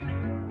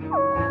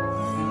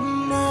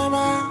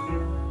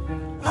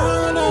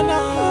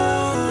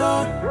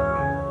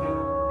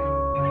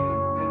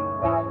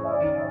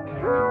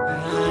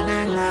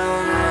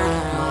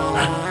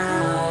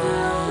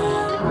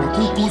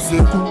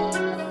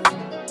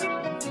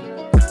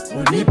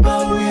Nipa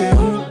we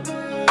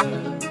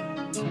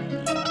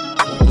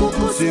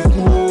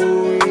Okukuseku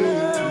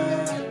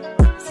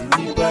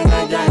Nipa na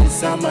gyai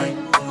saman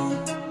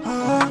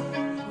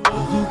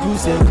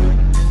Okukuseku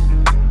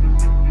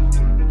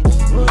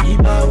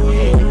Nipa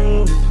we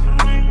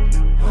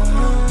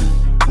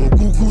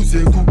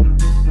Okukuseku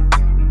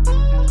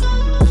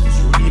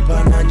Nipa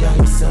na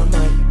gyai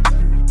saman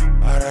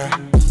Ara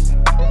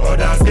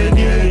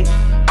Odaseni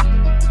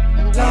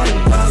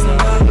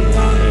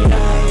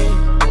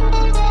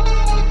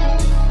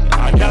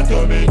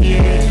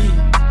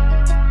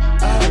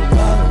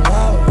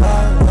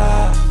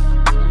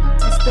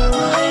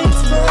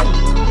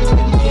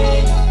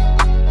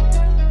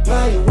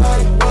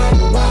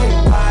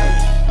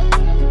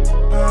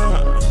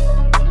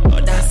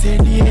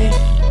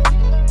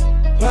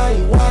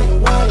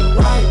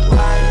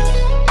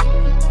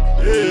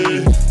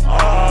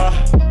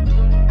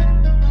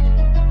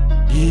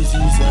This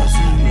is a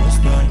serious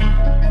time.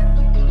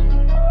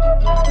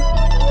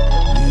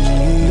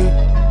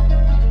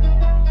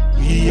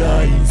 We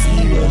are in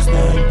serious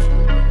times.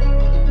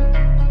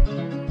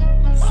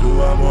 So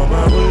I'm on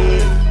my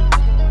way.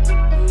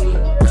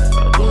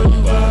 I'm going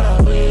far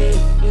away.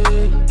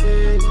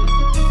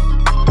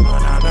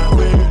 Another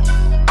way.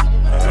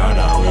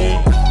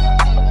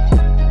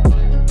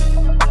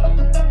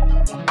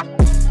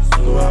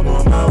 So I'm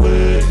on my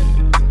way.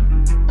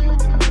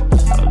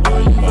 I'm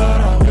going far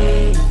away.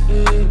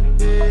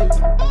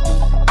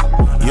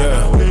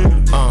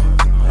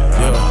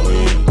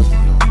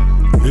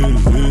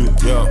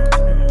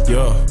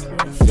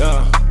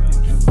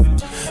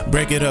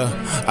 Break it up,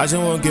 I just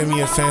wanna give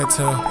me a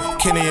phantom.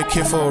 Kenny a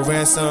kid for a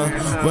ransom.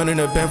 Running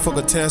a bank for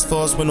a task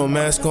force with no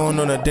mask on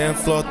the damn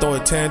floor,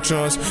 throwing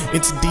tantrums.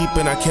 Into deep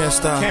and I can't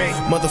stop.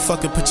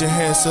 Motherfucker, put your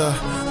hands up.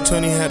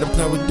 20 had the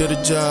plan, we did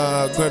a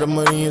job. Grab the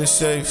money in the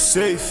safe.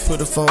 Put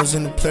the phones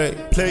in the plate.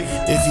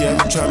 If you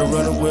ever try to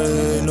run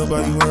away,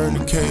 nobody wearing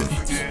the cape.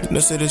 No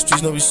say the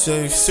streets, no be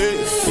safe.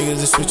 Niggas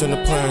that switch on the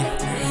plane.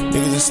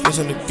 Niggas that snitch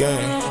on the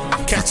game.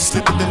 Catch you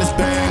slipping, then it's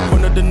bang.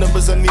 One of the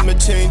numbers I need my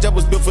change. I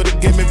was built for the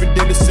game, every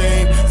day the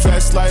same.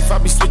 Fast life, I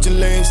be switching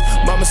lanes.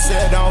 Mama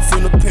said I don't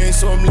feel no pain,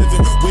 so I'm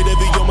living. With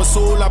every on my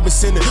soul, I been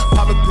sinning.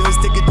 Popping pills,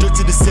 taking dirt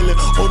to the ceiling.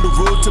 On the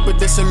road to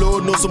perdition,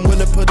 Lord knows I'm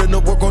willing. Put in the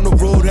work on the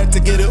road, had to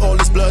get it. All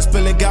this blood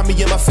spilling, got me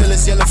in my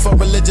feelings. Yelling for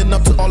religion,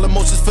 up to all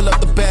emotions. Fill up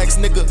the bags,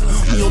 nigga.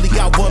 We only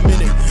got 1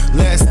 minute.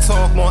 Last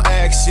talk, more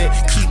action.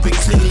 Keep it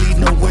clean, leave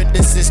no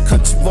witnesses.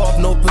 Cut you off,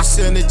 no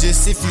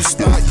percentages. If you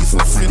start, you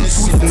can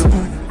finish it.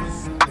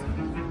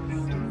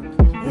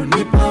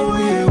 Nipa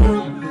we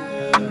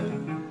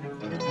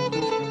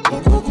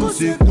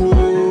Okukuseku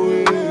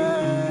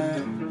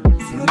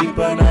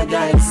Nipa na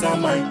gyai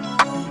saman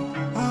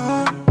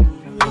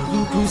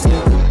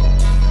Okukuseku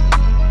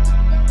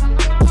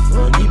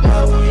Nipa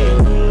we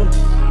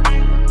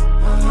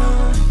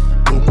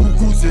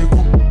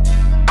Okukuseku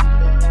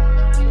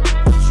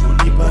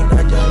Nipa na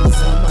gyai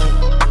saman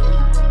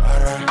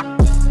Ara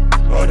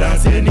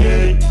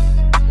Odaseni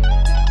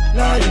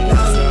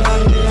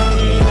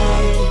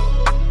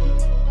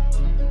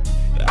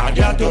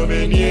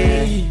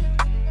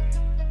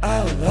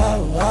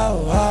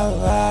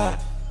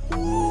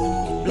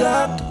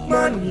Black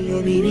man,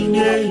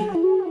 obibini.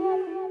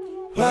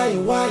 Why?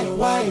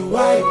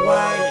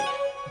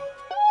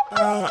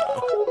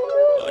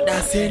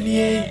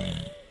 Odaseni.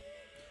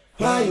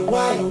 Why?